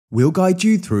We'll guide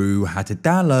you through how to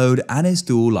download and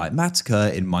install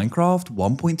Litematica in Minecraft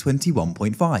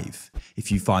 1.21.5. If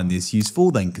you find this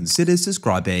useful, then consider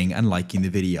subscribing and liking the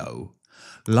video.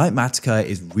 Litematica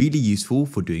is really useful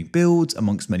for doing builds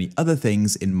amongst many other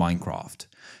things in Minecraft.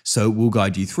 So we'll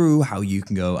guide you through how you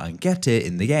can go and get it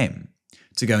in the game.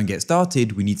 To go and get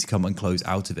started, we need to come and close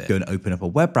out of it. Go and open up a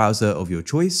web browser of your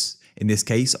choice. In this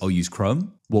case, I'll use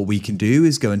Chrome. What we can do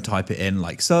is go and type it in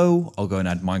like so. I'll go and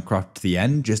add Minecraft to the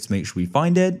end just to make sure we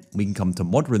find it. We can come to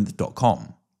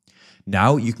modrinth.com.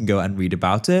 Now you can go and read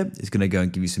about it. It's going to go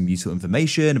and give you some useful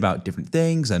information about different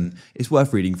things, and it's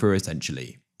worth reading through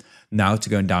essentially. Now to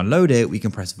go and download it, we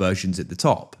can press versions at the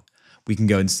top. We can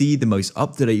go and see the most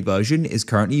up-to-date version is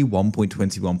currently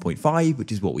 1.21.5,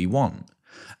 which is what we want.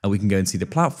 And we can go and see the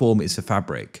platform is for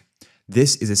Fabric.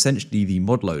 This is essentially the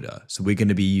mod loader. So we're going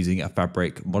to be using a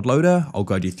Fabric mod loader. I'll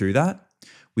guide you through that.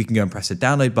 We can go and press the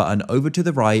download button over to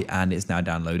the right and it's now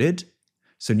downloaded.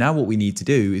 So now what we need to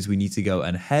do is we need to go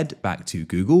and head back to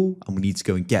Google and we need to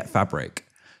go and get Fabric.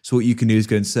 So what you can do is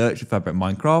go and search for Fabric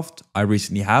Minecraft. I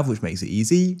recently have, which makes it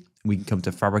easy. We can come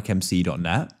to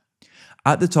fabricmc.net.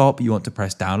 At the top, you want to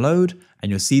press download and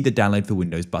you'll see the download for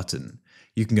Windows button.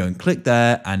 You can go and click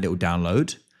there and it will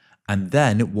download. And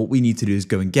then what we need to do is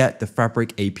go and get the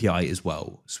Fabric API as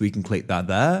well. So we can click that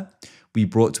there. We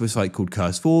brought to a site called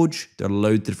CurseForge. There are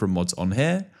loads of different mods on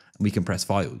here and we can press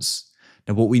files.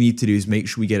 Now what we need to do is make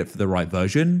sure we get it for the right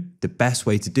version. The best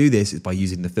way to do this is by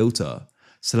using the filter.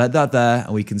 Select that there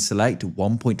and we can select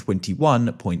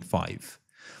 1.21.5.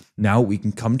 Now we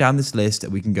can come down this list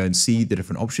and we can go and see the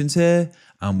different options here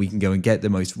and we can go and get the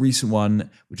most recent one,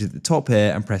 which is at the top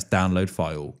here, and press download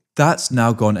file. That's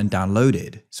now gone and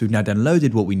downloaded. So we've now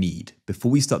downloaded what we need.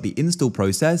 Before we start the install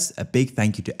process, a big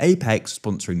thank you to Apex for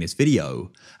sponsoring this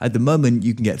video. At the moment,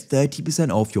 you can get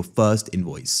 30% off your first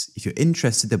invoice. If you're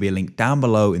interested, there'll be a link down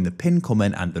below in the pinned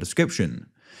comment and the description.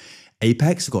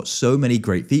 Apex has got so many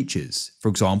great features. For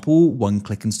example,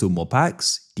 one-click install mod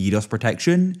packs, DDoS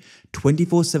protection,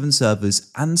 24/7 servers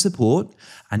and support,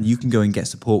 and you can go and get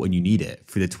support when you need it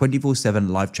through the 24/7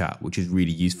 live chat, which is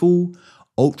really useful.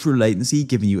 Ultra latency,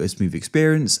 giving you a smooth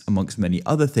experience, amongst many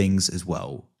other things as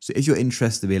well. So if you're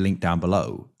interested, there'll be a link down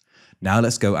below. Now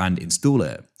let's go and install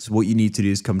it. So what you need to do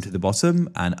is come to the bottom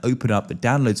and open up the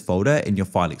downloads folder in your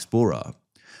file explorer.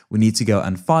 We need to go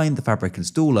and find the Fabric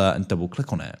installer and double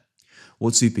click on it.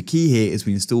 What's super key here is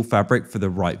we install Fabric for the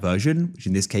right version, which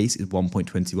in this case is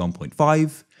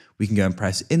 1.21.5. We can go and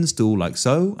press install like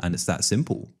so, and it's that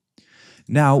simple.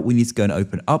 Now we need to go and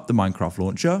open up the Minecraft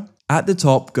launcher. At the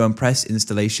top, go and press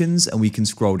installations and we can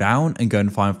scroll down and go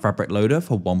and find Fabric Loader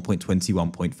for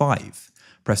 1.21.5.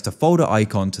 Press the folder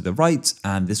icon to the right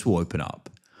and this will open up.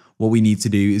 What we need to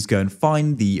do is go and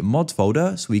find the mods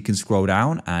folder so we can scroll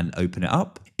down and open it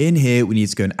up. In here, we need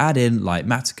to go and add in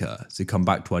Litematica. So come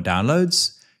back to our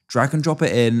downloads, drag and drop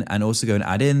it in, and also go and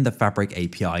add in the Fabric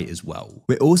API as well.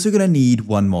 We're also going to need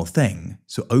one more thing.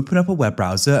 So open up a web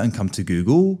browser and come to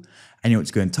Google, and you want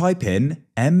to go and type in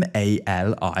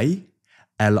MALILIB,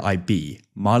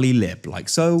 Mali lib, like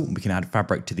so, and we can add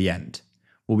Fabric to the end.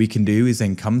 What we can do is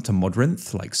then come to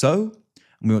modrinth, like so,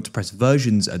 and we want to press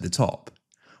versions at the top.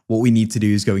 What we need to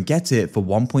do is go and get it for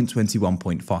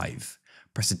 1.21.5.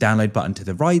 Press the download button to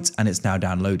the right and it's now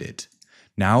downloaded.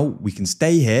 Now we can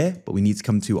stay here, but we need to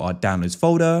come to our downloads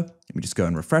folder. Let me just go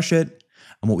and refresh it.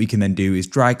 And what we can then do is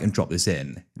drag and drop this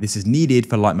in. This is needed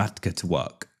for Litematica to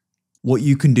work. What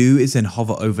you can do is then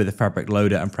hover over the Fabric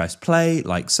loader and press play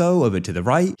like so over to the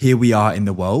right. Here we are in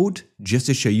the world. Just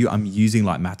to show you, I'm using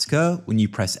Litematica. When you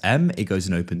press M, it goes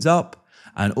and opens up.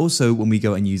 And also when we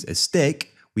go and use a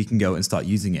stick, we can go and start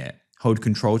using it. Hold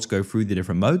Control to go through the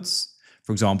different modes.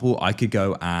 For example, I could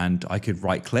go and I could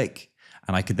right click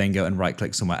and I could then go and right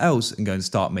click somewhere else and go and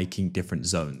start making different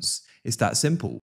zones. It's that simple.